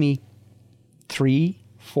takes me 3,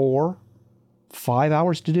 4, 5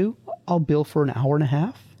 hours to do, I'll bill for an hour and a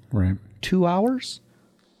half, right? 2 hours,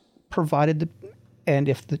 and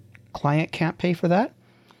if the client can't pay for that,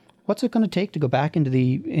 what's it going to take to go back into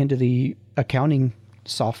the accounting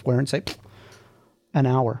software and say, an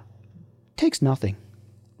hour? It takes nothing.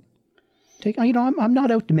 I'm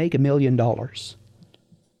not out to make $1 million. I'm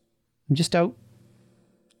just out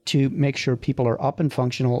to make sure people are up and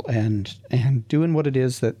functional and doing what it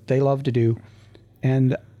is that they love to do,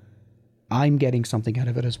 and I'm getting something out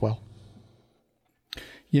of it as well.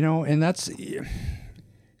 And that's,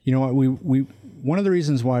 what we one of the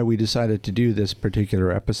reasons why we decided to do this particular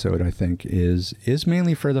episode, I think, is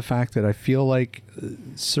mainly for the fact that I feel like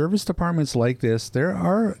service departments like this, there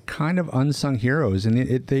are kind of unsung heroes, and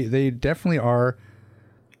they definitely are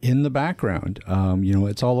in the background.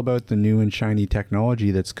 It's all about the new and shiny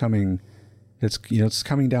technology that's coming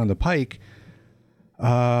down the pike.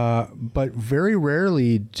 But very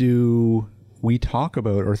rarely do we talk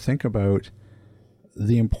about or think about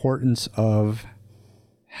the importance of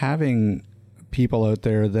having people out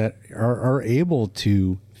there that are able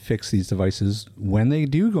to fix these devices when they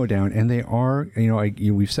do go down. And they are,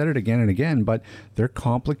 we've said it again and again, but they're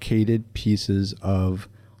complicated pieces of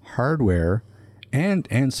hardware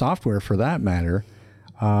and software for that matter.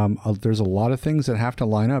 There's a lot of things that have to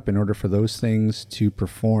line up in order for those things to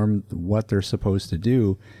perform what they're supposed to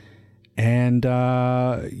do. And,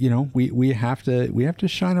 we have to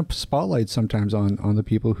shine a spotlight sometimes on the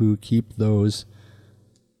people who keep those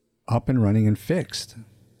up and running and fixed.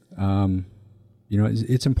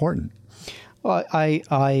 It's important. Well,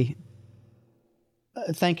 I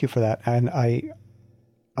thank you for that. And I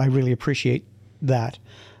really appreciate that.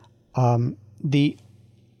 The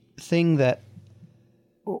thing that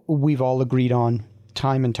we've all agreed on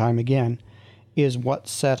time and time again is what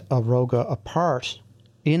set Aroga apart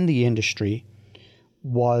in the industry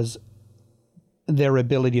was their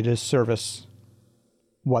ability to service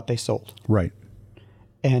what they sold. Right.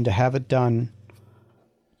 And to have it done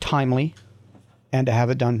timely and to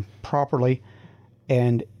have it done properly.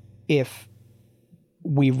 And if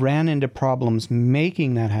we ran into problems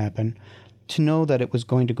making that happen, to know that it was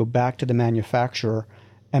going to go back to the manufacturer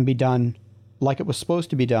and be done like it was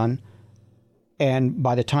supposed to be done. And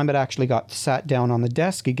by the time it actually got sat down on the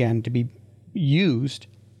desk again to be used,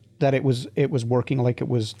 that it was working like it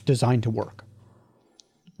was designed to work.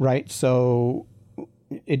 Right? So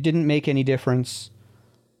it didn't make any difference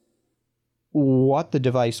what the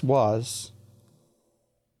device was.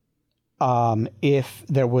 if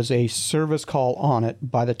there was a service call on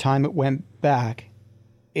it, by the time it went back,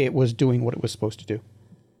 it was doing what it was supposed to do.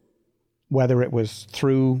 Whether it was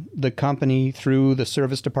through the company, through the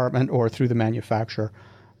service department, or through the manufacturer,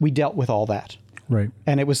 we dealt with all that. Right.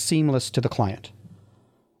 And it was seamless to the client.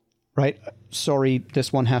 Right? Sorry,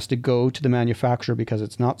 this one has to go to the manufacturer because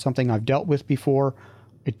it's not something I've dealt with before.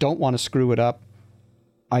 I don't want to screw it up.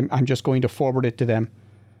 I'm just going to forward it to them.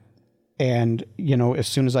 And, as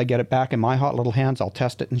soon as I get it back in my hot little hands, I'll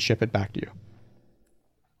test it and ship it back to you.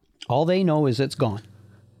 All they know is it's gone.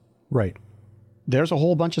 Right. There's a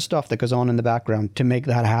whole bunch of stuff that goes on in the background to make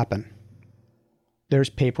that happen. There's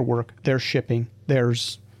paperwork, there's shipping,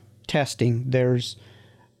 there's testing, there's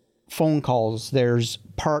phone calls, there's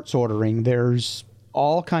parts ordering, there's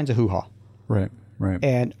all kinds of hoo-ha. Right.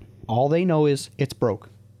 And all they know is it's broke.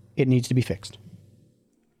 It needs to be fixed.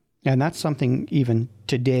 And that's something even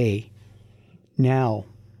today, now,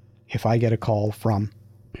 if I get a call from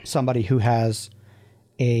somebody who has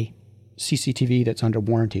a CCTV that's under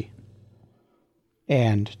warranty,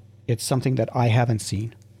 and it's something that I haven't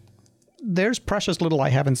seen, there's precious little I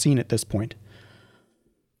haven't seen at this point.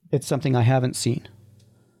 It's something I haven't seen.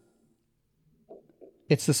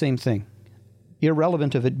 It's the same thing.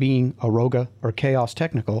 Irrelevant of it being Aroga or Chaos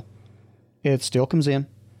Technical, it still comes in.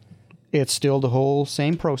 It's still the whole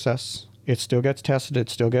same process. It still gets tested. It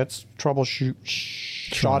still gets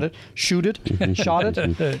shotted.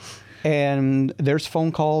 And there's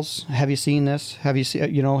phone calls. Have you seen this? Have you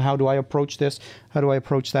seen, how do I approach this? How do I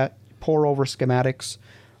approach that? Pour over schematics.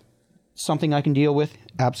 Something I can deal with?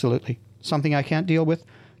 Absolutely. Something I can't deal with?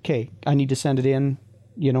 Okay, I need to send it in,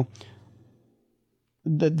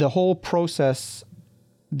 The whole process,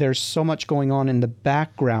 there's so much going on in the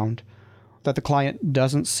background that the client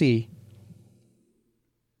doesn't see.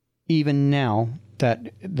 Even now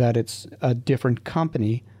that it's a different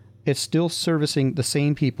company, it's still servicing the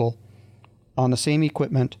same people on the same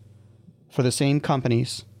equipment for the same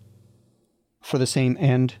companies for the same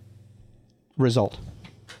end result.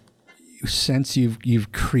 Since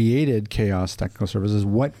you've created Chaos Technical Services,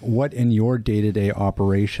 what in your day-to-day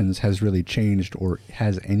operations has really changed, or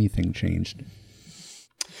has anything changed?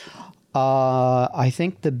 I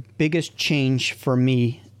think the biggest change for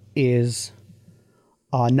me is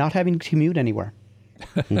not having to commute anywhere.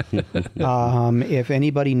 If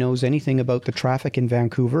anybody knows anything about the traffic in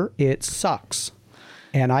Vancouver, it sucks.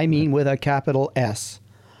 And I mean with a capital S.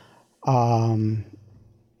 And,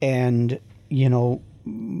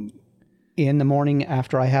 in the morning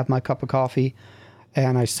after I have my cup of coffee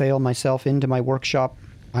and I sail myself into my workshop,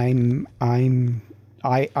 I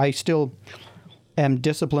still am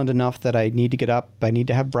disciplined enough that I need to get up, I need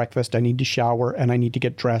to have breakfast, I need to shower, and I need to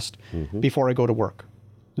get dressed before I go to work.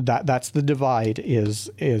 That's the divide is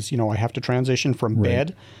I have to transition from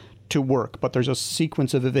bed to work, but there's a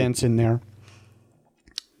sequence of events in there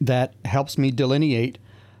that helps me delineate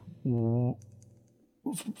from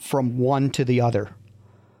one to the other.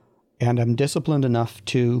 And I'm disciplined enough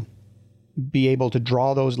to be able to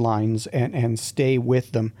draw those lines and stay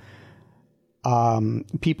with them.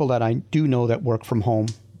 People that I do know that work from home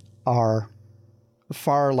are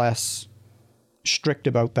far less strict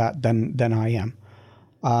about that than I am.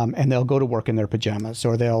 And they'll go to work in their pajamas,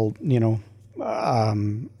 or they'll,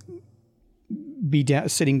 be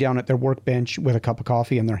sitting down at their workbench with a cup of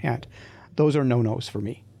coffee in their hand. Those are no-nos for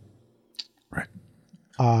me. Right.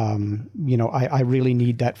 I really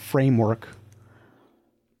need that framework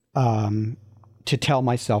to tell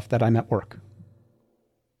myself that I'm at work.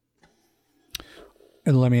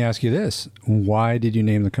 And let me ask you this. Why did you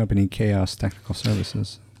name the company Chaos Technical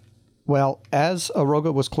Services? Well, as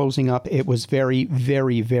Aroga was closing up, it was very,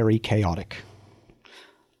 very, very chaotic.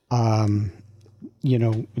 There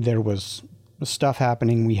was stuff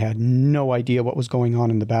happening. We had no idea what was going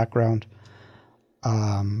on in the background.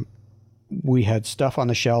 We had stuff on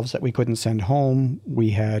the shelves that we couldn't send home.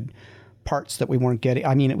 We had parts that we weren't getting.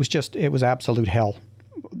 I mean, it was absolute hell.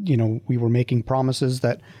 We were making promises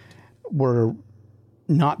that were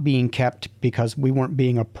not being kept because we weren't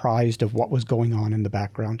being apprised of what was going on in the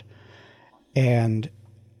background. And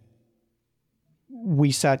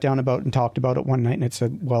we sat down and talked about it one night, and it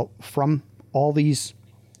said, well, from all this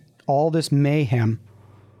mayhem,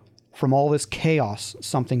 from all this chaos,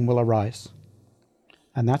 something will arise.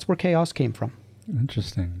 And that's where chaos came from.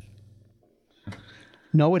 Interesting.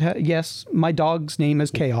 No, yes, my dog's name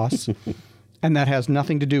is Chaos, and that has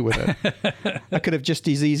nothing to do with it. I could have just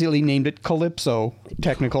as easily named it Calypso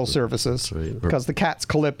Technical Services, because the cat's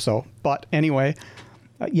Calypso. But anyway,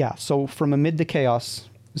 so from amid the chaos,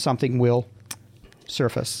 something will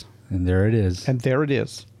surface. And there it is. And there it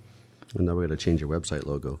is. And now we got to change your website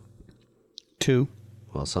logo. 2.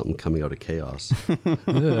 Well, something coming out of chaos.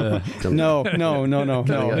 Ugh. No. Not out of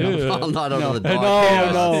the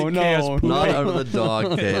dog. No. Not out of the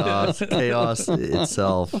dog chaos. Chaos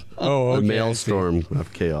itself. Oh, okay, The maelstrom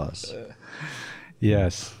of chaos.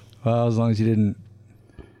 Yes. Well, as long as you didn't.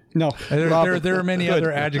 No. There are many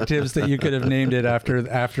other adjectives that you could have named it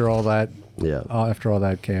after all that. Yeah. After all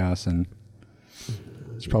that chaos, and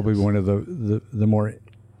it's probably one of the more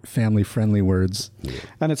family-friendly words.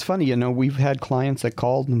 And it's funny, we've had clients that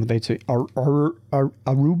called and they'd say, Aruga?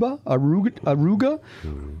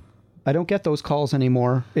 I don't get those calls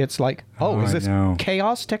anymore. It's like, is this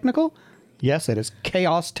Chaos Technical? Yes, it is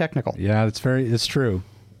Chaos Technical. Yeah, it's true.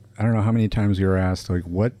 I don't know how many times we were asked, like,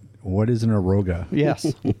 what is an Aruga?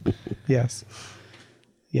 Yes. Yes,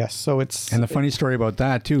 so it's... And the funny story about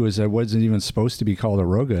that, too, is that it wasn't even supposed to be called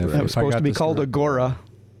Aruga. It was supposed to be called Agora.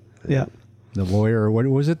 Yeah. The lawyer, what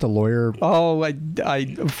was it? The lawyer? Oh, I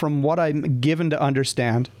from what I'm given to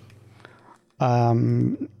understand,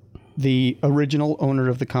 the original owner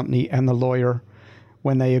of the company and the lawyer,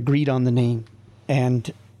 when they agreed on the name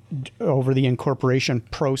and over the incorporation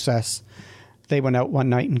process, they went out one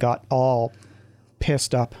night and got all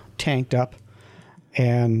pissed up, tanked up,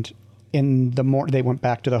 and in the they went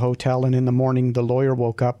back to the hotel, and in the morning the lawyer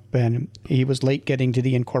woke up and he was late getting to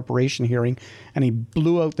the incorporation hearing, and he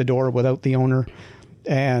blew out the door without the owner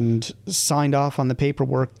and signed off on the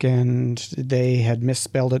paperwork, and they had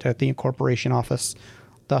misspelled it at the incorporation office.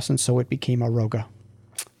 Thus and so it became Aruga,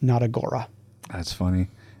 not Agora. That's funny.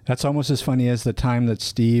 That's almost as funny as the time that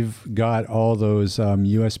Steve got all those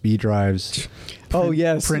USB drives.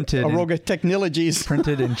 Printed Aruga Technologies.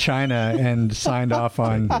 Printed in China and signed off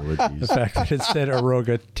on the fact that it said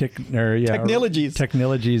Aruga Technologies.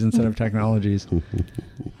 Technologies instead of technologies.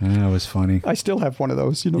 That was funny. I still have one of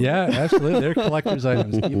those, Yeah, absolutely. They're collector's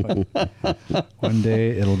items. One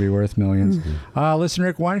day it'll be worth millions. Listen,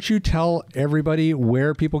 Rick, why don't you tell everybody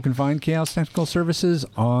where people can find Chaos Technical Services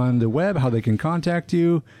on the web, how they can contact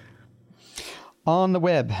you? On the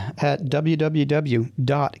web at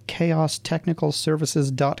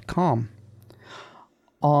www.chaostechnicalservices.com.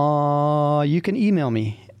 You can email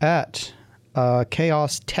me at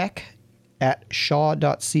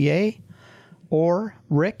chaostech@shaw.ca or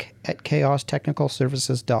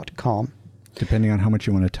rick@chaostechnicalservices.com. Depending on how much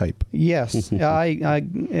you want to type. Yes, it's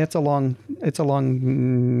a long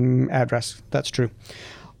address. That's true.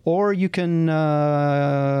 Or you can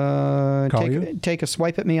take a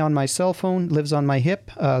swipe at me on my cell phone. Lives on my hip,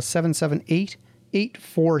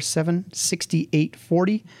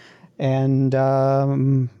 778-847-6840. And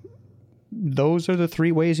those are the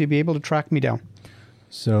 3 ways you'll be able to track me down.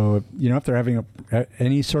 So, if they're having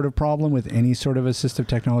any sort of problem with any sort of assistive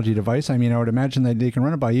technology device, I would imagine that they can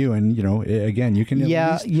run it by you. And, again, you can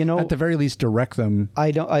at the very least direct them. I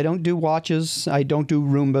don't do watches. I don't do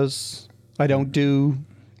Roombas. I don't do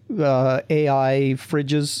AI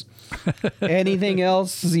fridges. Anything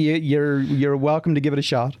else, you're welcome to give it a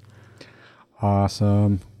shot.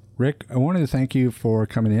 Awesome. Rick, I wanted to thank you for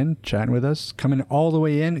coming in, chatting with us, coming all the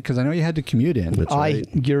way in, because I know you had to commute in. That's right.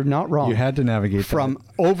 You're not wrong. You had to navigate from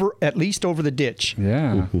at least over the ditch.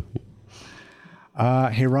 Yeah.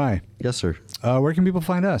 Hey, Rye. Yes, sir. Where can people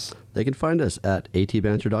find us? They can find us at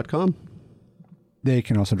atbanter.com. They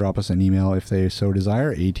can also drop us an email if they so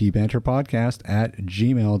desire,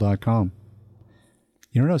 atbanterpodcast@gmail.com.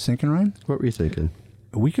 You know what I was thinking, Ryan? What were you thinking?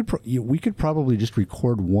 We could probably just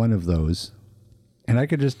record one of those, and I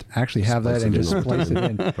could just actually have that and just splice it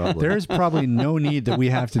in. There's probably no need that we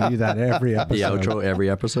have to do that every episode. The outro every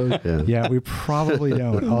episode? Yeah. Yeah, we probably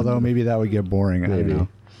don't, although maybe that would get boring. Maybe. I don't know.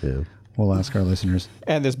 Yeah. We'll ask our listeners.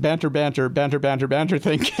 And this banter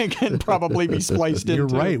thing can probably be spliced in. You're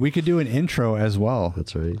right. We could do an intro as well.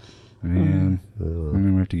 That's right. Man,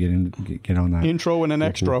 we have to get on that. Intro and an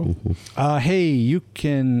extra. Hey, you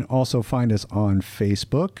can also find us on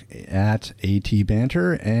Facebook at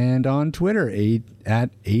ATBanter and on Twitter at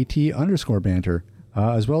AT_banter,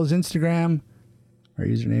 as well as Instagram. Our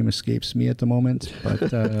username escapes me at the moment, but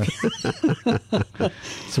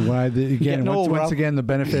so once again, the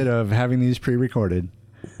benefit of having these pre-recorded.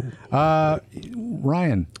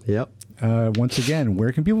 Ryan. Yep. Once again,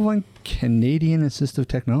 where can people find Canadian Assistive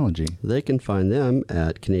Technology? They can find them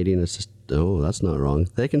at Canadian Assist. Oh, that's not wrong.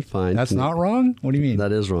 They can find... That's not wrong? What do you mean?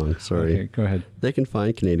 That is wrong. Sorry. Okay, go ahead. They can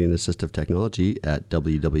find Canadian Assistive Technology at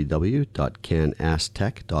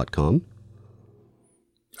www.canastech.com.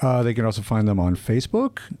 They can also find them on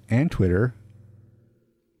Facebook and Twitter.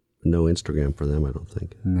 No Instagram for them, I don't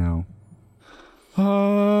think. No.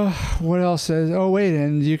 What else says? Oh, wait,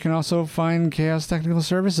 and you can also find Chaos Technical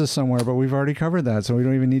Services somewhere, but we've already covered that, so we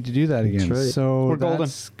don't even need to do that again. That's right. So We're golden.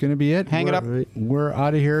 that's going to be it. Hang it up. We're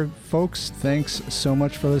out of here, folks. Thanks so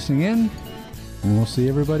much for listening in, and we'll see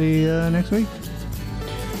everybody next week.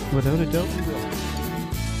 Without a doubt, we will.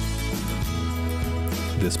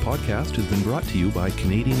 This podcast has been brought to you by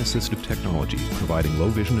Canadian Assistive Technology, providing low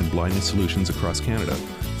vision and blindness solutions across Canada.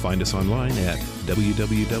 Find us online at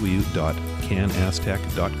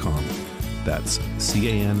www.canasstech.com. That's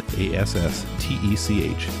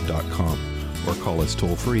CANASSTECH.com. Or call us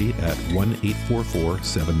toll free at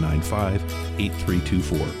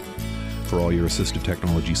 1-844-795-8324. For all your assistive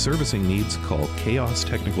technology servicing needs, call Chaos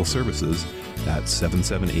Technical Services at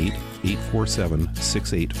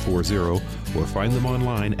 778-847-6840 or find them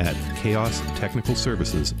online at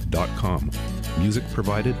chaostechnicalservices.com. Music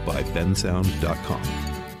provided by bensound.com.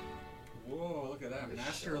 Whoa, look at that.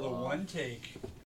 Master of the one take.